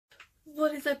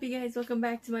What is up, you guys? Welcome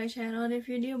back to my channel, and if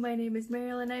you're new, my name is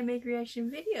Mariel and I make reaction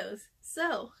videos.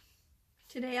 So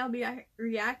today I'll be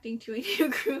reacting to a new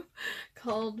group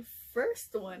called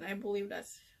 1stOne. I believe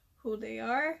that's who they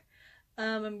are.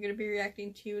 I'm gonna be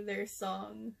reacting to their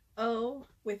song "Oh"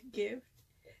 with Gift.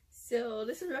 So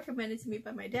this was recommended to me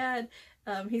by my dad.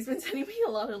 He's been sending me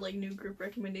a lot of like new group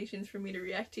recommendations for me to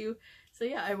react to. So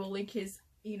yeah, I will link his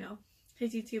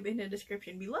YouTube in the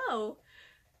description below.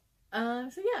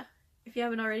 So yeah. If you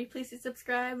haven't already, please hit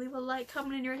subscribe, leave a like,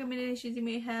 comment any recommendations you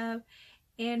may have,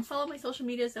 and follow my social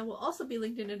medias that will also be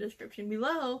linked in the description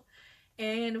below.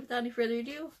 And without any further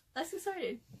ado, let's get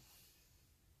started.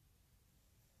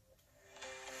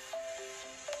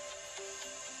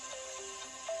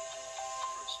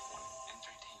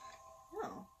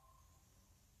 Oh.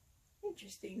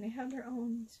 Interesting. They have their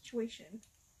own situation.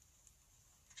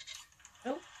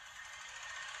 Oh.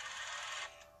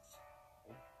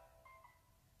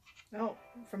 Oh,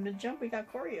 from the jump we got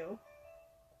choreo.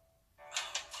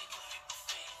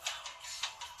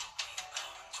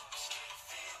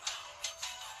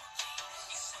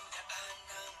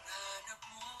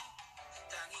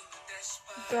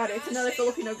 God, it's another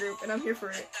Filipino group and I'm here for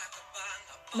it.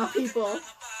 My people.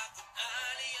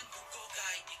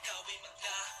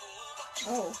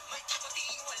 Oh.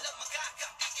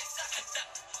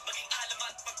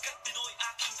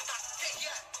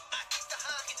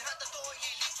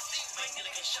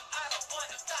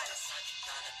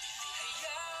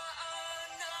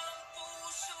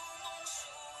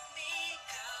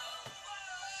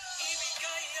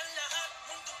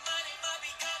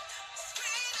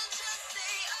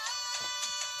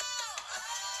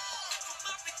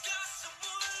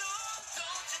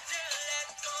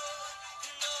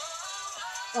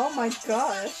 Oh my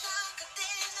gosh.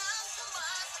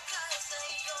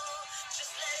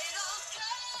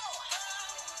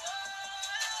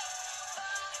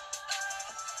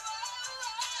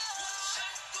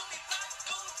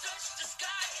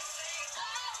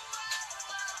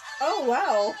 Oh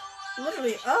wow.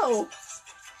 Literally, oh.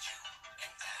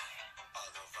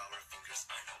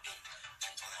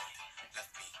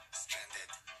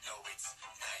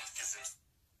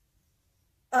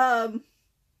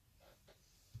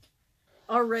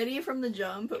 Already from the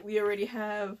jump, we already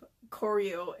have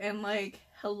choreo and like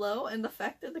hello, and the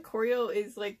fact that the choreo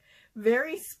is like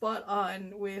very spot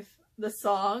on with the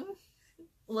song,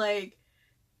 like,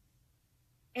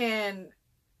 and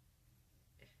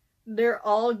they're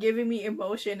all giving me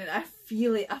emotion and I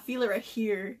feel it right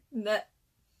here. That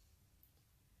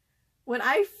when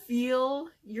I feel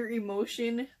your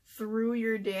emotion through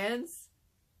your dance,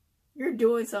 you're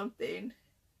doing something.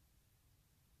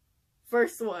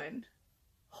 1stOne.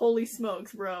 Holy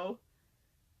smokes, bro.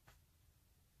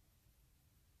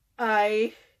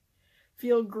 I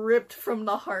feel gripped from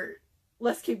the heart.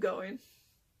 Let's keep going.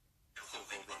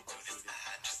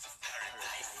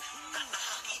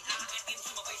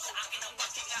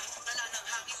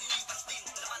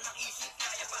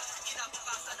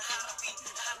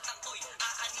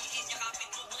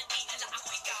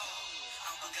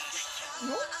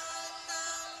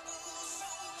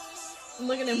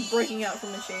 Look at him breaking out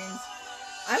from the chains.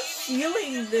 I'm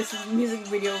feeling this music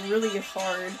video really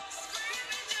hard.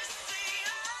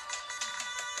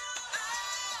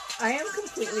 I am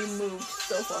completely moved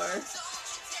so far.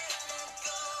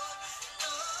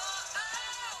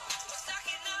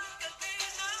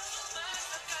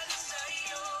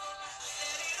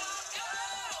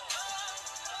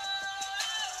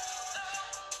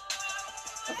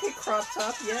 Okay, crop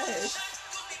top, yes.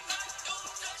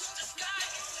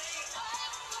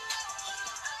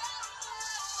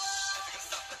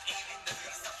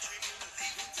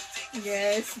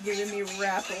 Yes, giving me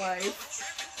rap life.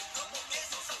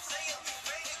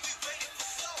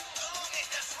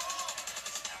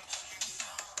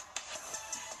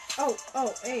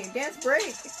 Oh, hey, dance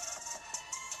break.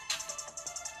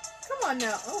 Come on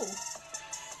now, oh.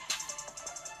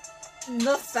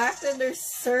 The fact that they're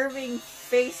serving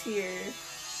face here.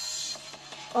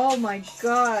 Oh my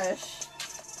gosh.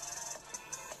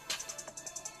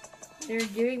 They're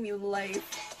giving me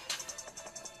life.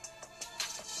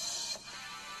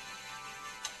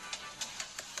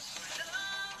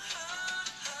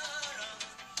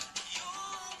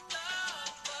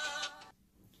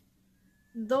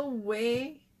 The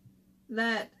way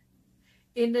that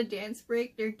in the dance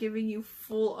break they're giving you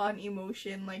full on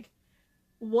emotion, like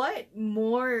what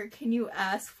more can you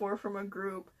ask for from a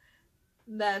group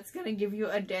that's gonna give you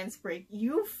a dance break?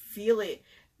 You feel it.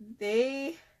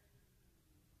 They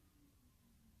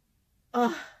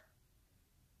got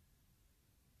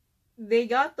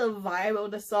the vibe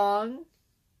of the song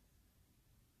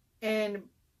and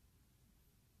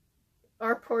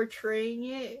are portraying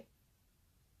it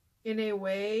in a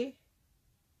way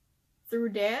through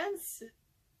dance,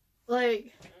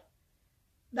 like,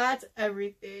 that's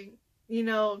everything. You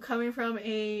know, coming from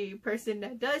a person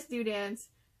that does do dance,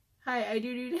 hi, I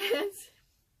do dance,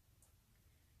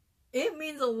 it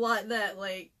means a lot that,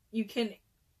 like, you can,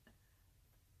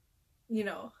 you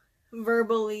know,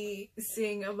 verbally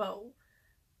sing about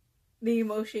the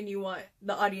emotion you want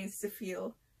the audience to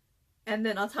feel. And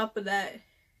then on top of that,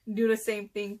 do the same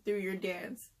thing through your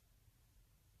dance.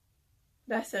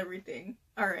 That's everything.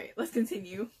 Alright, let's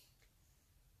continue.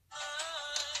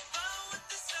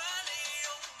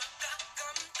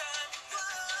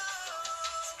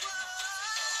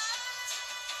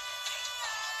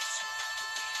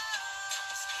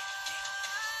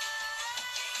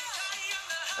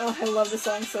 Oh, I love the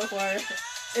song so far.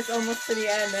 It's almost to the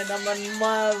end and I'm in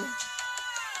love.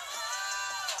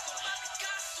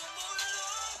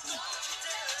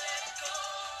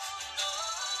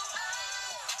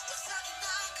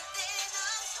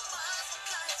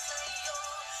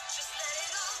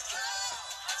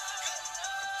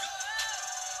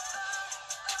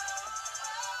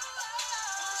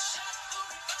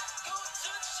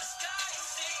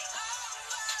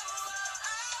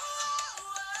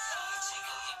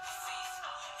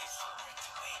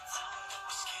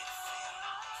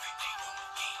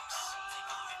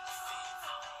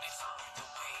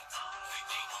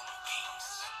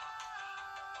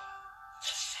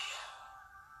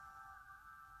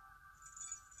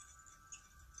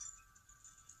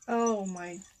 Oh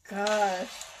my gosh.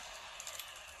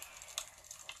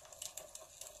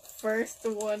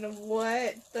 1stOne,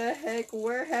 what the heck?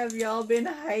 Where have y'all been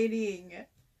hiding?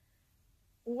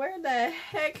 Where the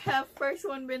heck have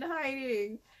 1stOne been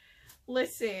hiding?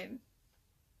 Listen.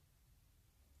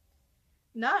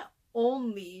 Not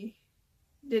only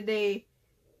did they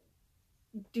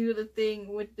do the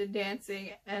thing with the dancing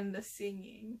and the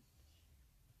singing,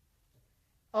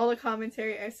 all the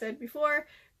commentary I said before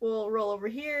will roll over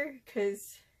here,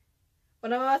 because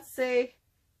what I'm about to say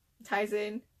ties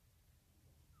in.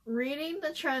 Reading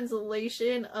the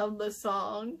translation of the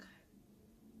song,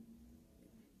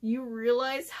 you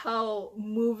realize how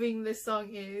moving this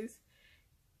song is.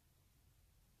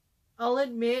 I'll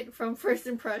admit, from first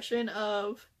impression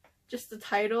of just the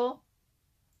title,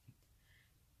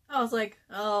 I was like,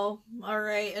 oh,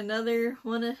 alright, another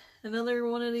one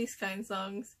of these kind of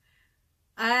songs.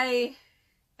 I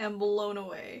am blown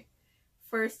away.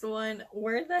 1stOne,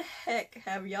 where the heck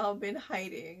have y'all been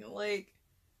hiding? Like,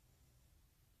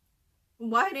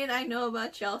 why did I know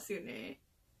about y'all sooner?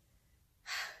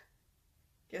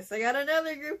 Guess I got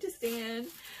another group to stand.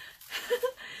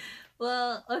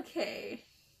 Well, okay.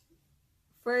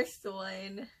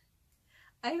 1stOne,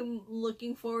 I'm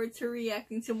looking forward to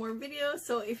reacting to more videos,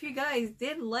 so if you guys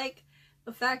did like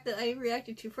the fact that I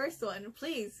reacted to 1stOne,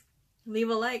 please leave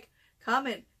a like,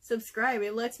 comment, subscribe.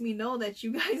 It lets me know that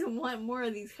you guys want more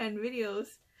of these kind of videos.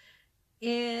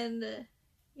 And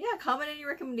yeah, comment any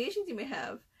recommendations you may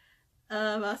have.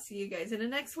 I'll see you guys in the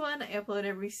next one. I upload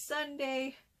every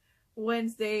Sunday,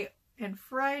 Wednesday, and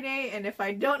Friday, and if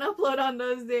I don't upload on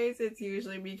those days, it's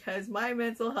usually because my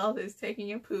mental health is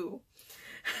taking a poo.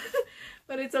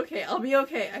 But it's okay. I'll be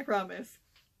okay, I promise.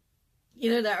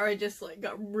 Either that or I just like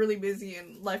got really busy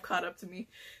and life caught up to me.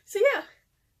 So yeah,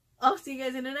 I'll see you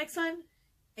guys in the next one,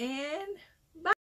 and bye!